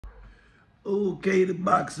Okay, the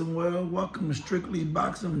boxing world. Welcome to Strictly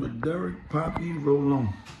Boxing with Derek Poppy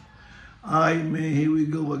Rolon. All right, man, here we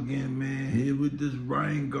go again, man. Here with this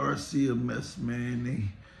Ryan Garcia mess, man. They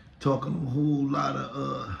talking a whole lot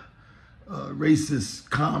of racist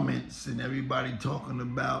comments and everybody talking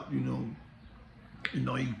about, he used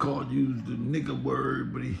the nigger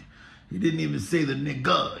word, but he didn't even say the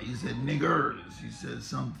nigga. He said niggers. He said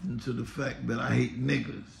something to the fact that I hate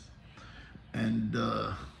niggers. And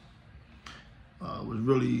was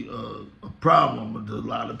really a problem with a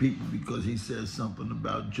lot of people because he said something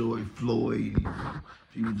about George Floyd.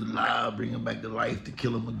 If he was alive, bring him back to life to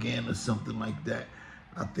kill him again or something like that.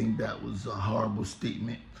 I think that was a horrible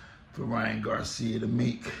statement for Ryan Garcia to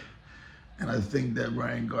make. And I think that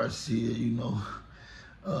Ryan Garcia,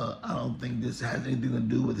 I don't think this has anything to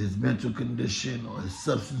do with his mental condition or his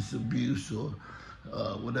substance abuse or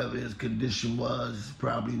whatever his condition was.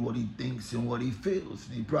 Probably what he thinks and what he feels.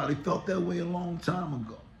 And he probably felt that way a long time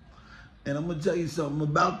ago. And I'm gonna tell you something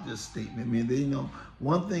about this statement, man.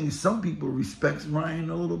 One thing, some people respect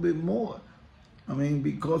Ryan a little bit more.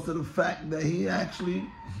 Because of the fact that he actually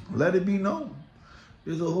let it be known.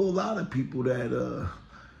 There's a whole lot of people that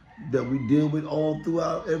we deal with all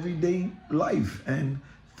throughout everyday life and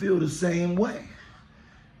feel the same way.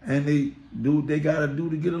 And they do what they gotta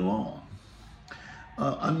do to get along.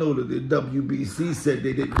 I know that the WBC said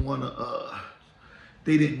they didn't want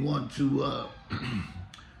to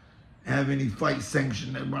have any fight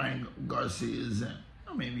sanctioned that Ryan Garcia is in.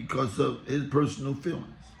 Because of his personal feelings.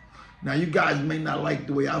 Now, you guys may not like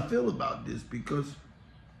the way I feel about this because,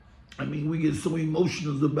 we get so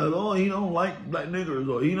emotional about, oh, he don't like black niggers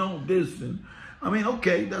or he don't this. And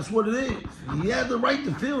okay, that's what it is. He has the right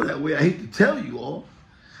to feel that way. I hate to tell you all.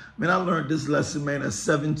 I learned this lesson, man, at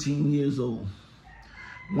 17 years old.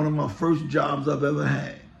 One of my first jobs I've ever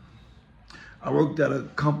had. I worked at a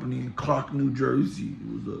company in Clark, New Jersey. It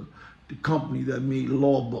was the company that made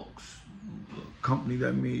law books.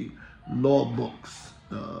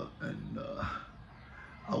 I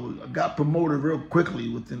got promoted real quickly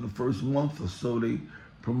within the first month or so. They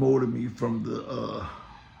promoted me from the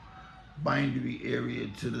bindery area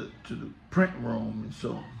to the print room, and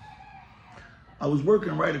so I was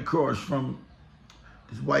working right across from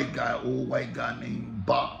this old white guy named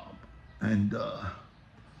Bob. And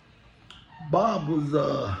Bob was,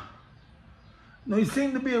 he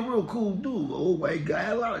seemed to be a real cool dude, old white guy.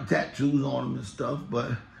 Had a lot of tattoos on him and stuff,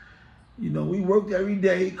 but, we worked every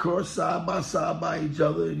day, crossed side by each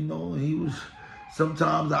other. He was,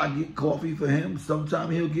 sometimes I get coffee for him,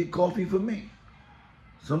 sometimes he'll get coffee for me.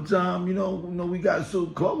 Sometimes, we got so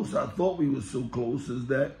close. I thought we were so close as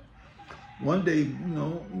that one day,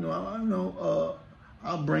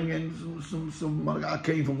 I'll bring in some. I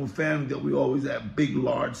came from a family that we always had big,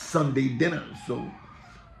 large Sunday dinners. So,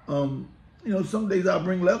 some days I'll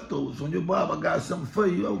bring leftovers. On your Bob, I got something for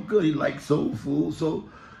you. Oh, good. He likes soul food. So,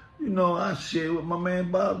 I share with my man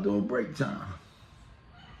Bob during break time.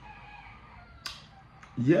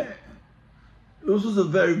 Yeah. This was a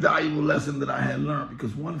very valuable lesson that I had learned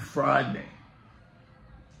because one Friday,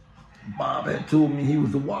 Bob had told me he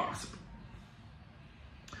was a WASP.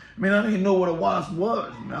 I didn't know what a WASP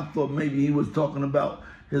was. I thought maybe he was talking about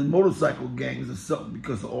his motorcycle gangs or something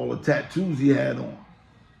because of all the tattoos he had on.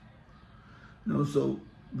 So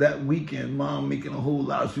that weekend, Mom making a whole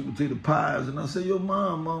lot of sweet potato pies. And I said, yo,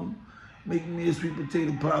 Mom, making me a sweet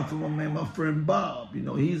potato pie for my friend Bob.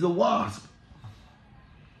 He's a WASP.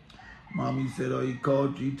 Mommy said, oh, he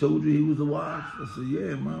called you, he told you he was a WASP? I said,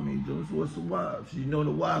 yeah, Mommy, what's a WASP? You know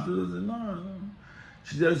the WASP is? I said, no.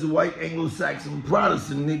 She said, it's a white Anglo-Saxon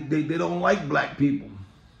Protestant. They don't like black people.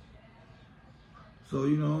 So,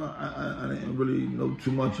 I didn't really know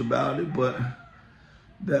too much about it, but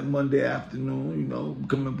that Monday afternoon,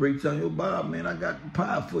 coming break time, yo, Bob, man, I got the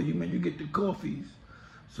pie for you, man. You get the coffees.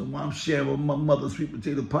 So I'm sharing my mother's sweet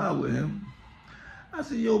potato pie with him. I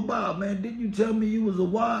said, yo, Bob, man, didn't you tell me you was a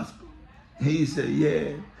WASP? He said,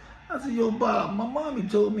 yeah. I said, yo, Bob, my mommy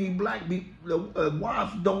told me black people,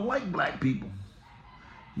 WASPs don't like black people.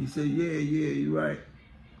 He said, yeah, you're right.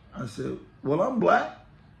 I said, well, I'm black.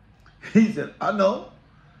 He said, I know.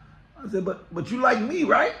 I said, but you like me,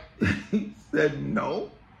 right? He said, no.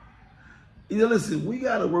 He said, listen, we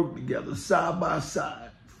got to work together side by side,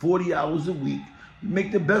 40 hours a week.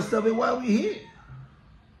 Make the best of it while we're here.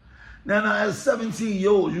 Now, as 17 years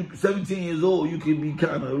old, you can be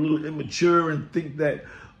kind of a little immature and think that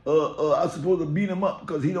I'm supposed to beat him up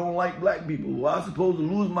because he don't like black people. Well, I'm supposed to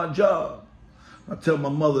lose my job. I tell my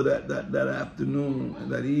mother that afternoon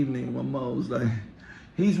and that evening, my mother was like,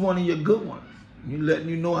 he's one of your good ones. He letting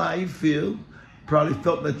you know how he feel. Probably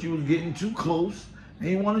felt that you was getting too close And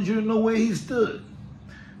he wanted you to know where he stood.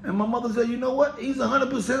 And my mother said, you know what? He's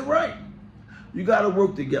 100% right. You got to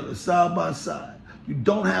work together, side by side. You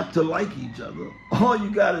don't have to like each other. All you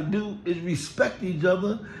got to do is respect each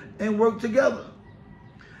other and work together.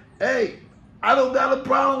 Hey, I don't got a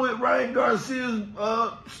problem with Ryan Garcia's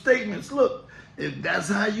statements. Look, if that's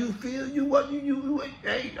how you feel,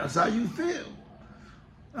 hey, that's how you feel.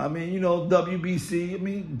 I mean, you know, WBC, I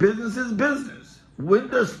mean, business is business. When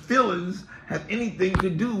does feelings have anything to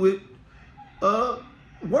do with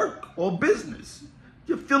work or business?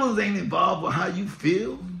 Your feelings ain't involved with how you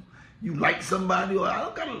feel. You like somebody, or I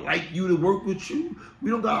don't gotta like you to work with you. We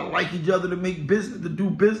don't gotta like each other to make business, to do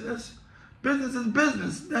business. Business is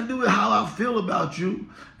business. That do with how I feel about you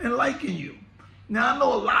and liking you. Now I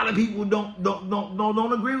know a lot of people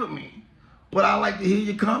don't agree with me, but I like to hear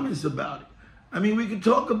your comments about it. I mean, we can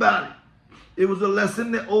talk about it. It was a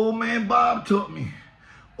lesson that old man Bob taught me.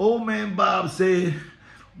 Old man Bob said,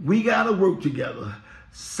 we gotta work together,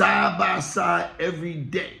 side by side every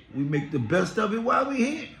day. We make the best of it while we're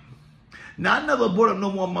here. Now, I never bought up no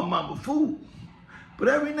more of my mama food, but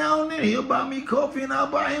every now and then he'll buy me coffee and I'll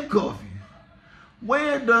buy him coffee.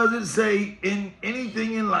 Where does it say in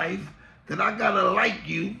anything in life that I gotta like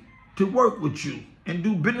you to work with you and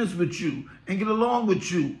do business with you and get along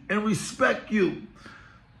with you and respect you?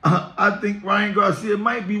 I think Ryan Garcia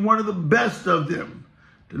might be one of the best of them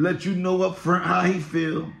to let you know up front how he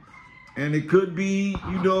feel. And it could be,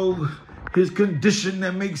 you know, his condition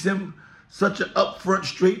that makes him such an upfront,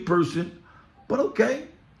 straight person. But okay,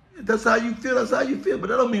 if that's how you feel, that's how you feel. But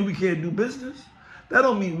that don't mean we can't do business. That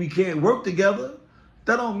don't mean we can't work together.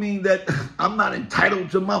 That don't mean that I'm not entitled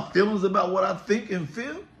to my feelings about what I think and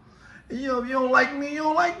feel. And, you know, if you don't like me, you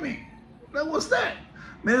don't like me. Now what's that?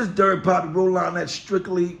 Man, this Dirty Poppy roll on that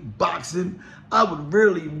Strictly Boxing. I would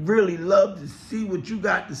really, really love to see what you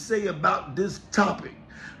got to say about this topic.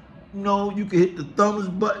 You know, you can hit the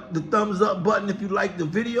thumbs up button if you like the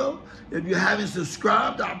video. If you haven't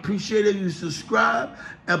subscribed, I appreciate it if you subscribe.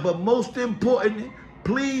 But most importantly,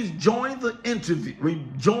 please join the interview,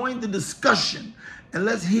 join the discussion, and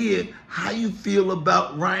let's hear how you feel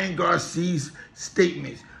about Ryan Garcia's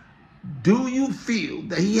statements. Do you feel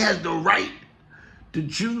that he has the right to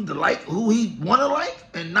choose to like who he want to like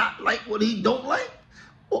and not like what he don't like?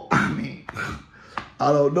 Well, I mean,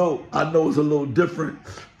 I don't know. I know it's a little different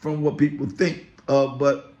from what people think,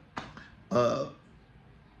 but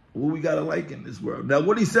what we gotta like in this world. Now,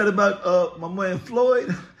 what he said about my man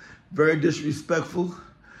Floyd, very disrespectful.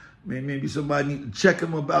 Maybe somebody need to check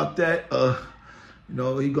him about that. You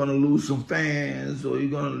know, he's gonna lose some fans or he's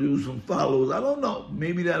gonna lose some followers. I don't know.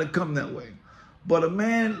 Maybe that'll come that way. But a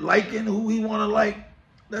man liking who he wanna like,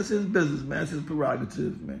 that's his business, man. That's his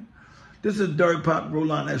prerogative, man. This is Dirty Pop,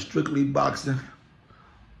 roll on that Strictly Boxing.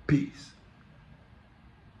 Peace.